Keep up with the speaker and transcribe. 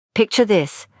Picture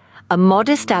this. A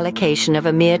modest allocation of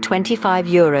a mere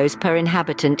 €25 per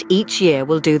inhabitant each year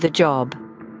will do the job.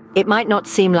 It might not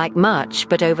seem like much,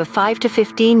 but over 5 to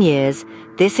 15 years,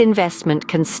 this investment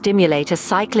can stimulate a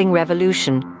cycling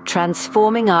revolution,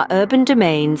 transforming our urban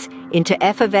domains into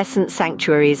effervescent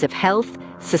sanctuaries of health,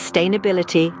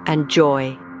 sustainability, and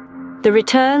joy. The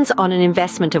returns on an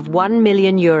investment of €1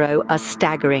 million are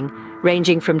staggering,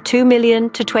 ranging from €2 million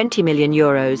to €20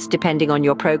 million, depending on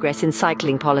your progress in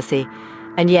cycling policy.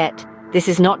 And yet, this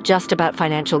is not just about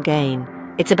financial gain.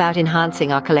 It's about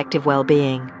enhancing our collective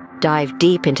well-being. Dive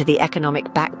deep into the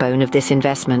economic backbone of this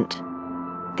investment.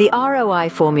 The ROI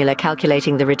formula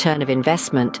calculating the return of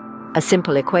investment, a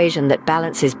simple equation that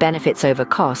balances benefits over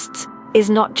costs, is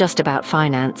not just about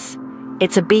finance.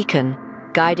 It's a beacon,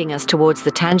 guiding us towards the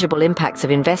tangible impacts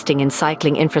of investing in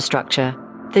cycling infrastructure.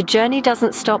 The journey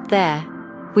doesn't stop there.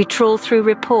 We trawl through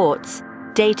reports,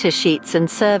 data sheets, and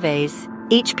surveys,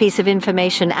 each piece of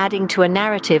information adding to a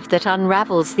narrative that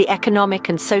unravels the economic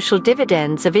and social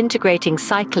dividends of integrating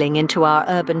cycling into our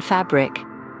urban fabric.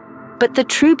 But the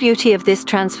true beauty of this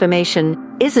transformation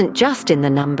isn't just in the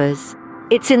numbers.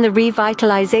 It's in the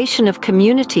revitalization of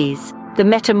communities, the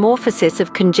metamorphosis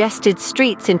of congested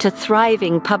streets into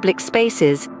thriving public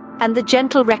spaces, and the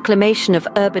gentle reclamation of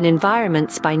urban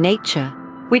environments by nature.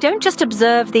 We don't just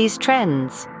observe these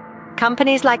trends.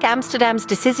 Companies like Amsterdam's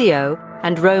Decisio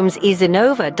and Rome's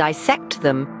Isinova dissect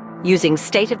them, using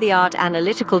state-of-the-art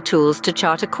analytical tools to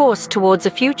chart a course towards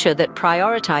a future that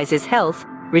prioritizes health,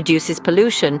 reduces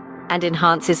pollution, and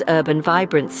enhances urban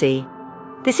vibrancy.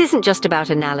 This isn't just about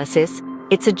analysis,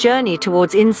 it's a journey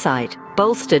towards insight,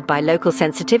 bolstered by local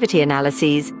sensitivity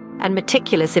analyses and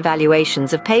meticulous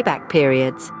evaluations of payback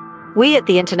periods. We at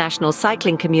the International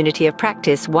Cycling Community of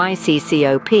Practice,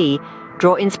 YCCOP,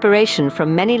 draw inspiration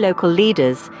from many local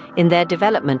leaders in their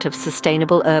development of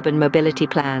sustainable urban mobility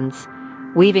plans,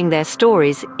 weaving their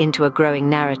stories into a growing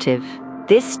narrative.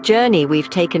 This journey we've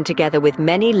taken together with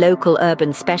many local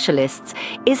urban specialists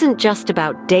isn't just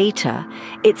about data,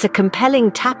 it's a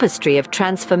compelling tapestry of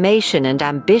transformation and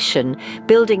ambition,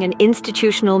 building an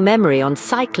institutional memory on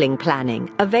cycling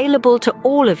planning, available to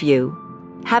all of you.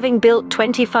 Having built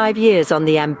 25 years on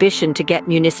the ambition to get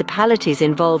municipalities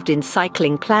involved in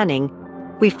cycling planning,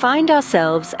 we find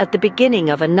ourselves at the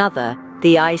beginning of another,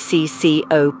 the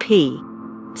ICCOP.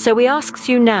 So we ask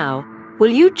you now, will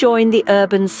you join the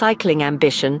urban cycling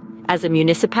ambition as a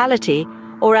municipality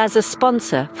or as a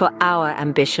sponsor for our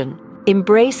ambition?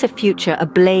 Embrace a future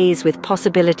ablaze with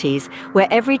possibilities where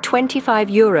every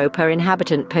 €25 per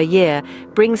inhabitant per year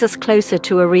brings us closer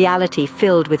to a reality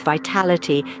filled with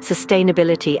vitality,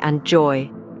 sustainability, and joy.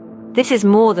 This is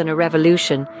more than a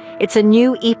revolution. It's a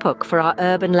new epoch for our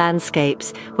urban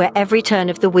landscapes, where every turn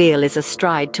of the wheel is a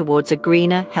stride towards a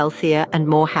greener, healthier, and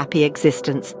more happy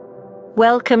existence.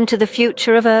 Welcome to the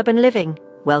future of urban living.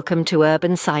 Welcome to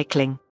urban cycling.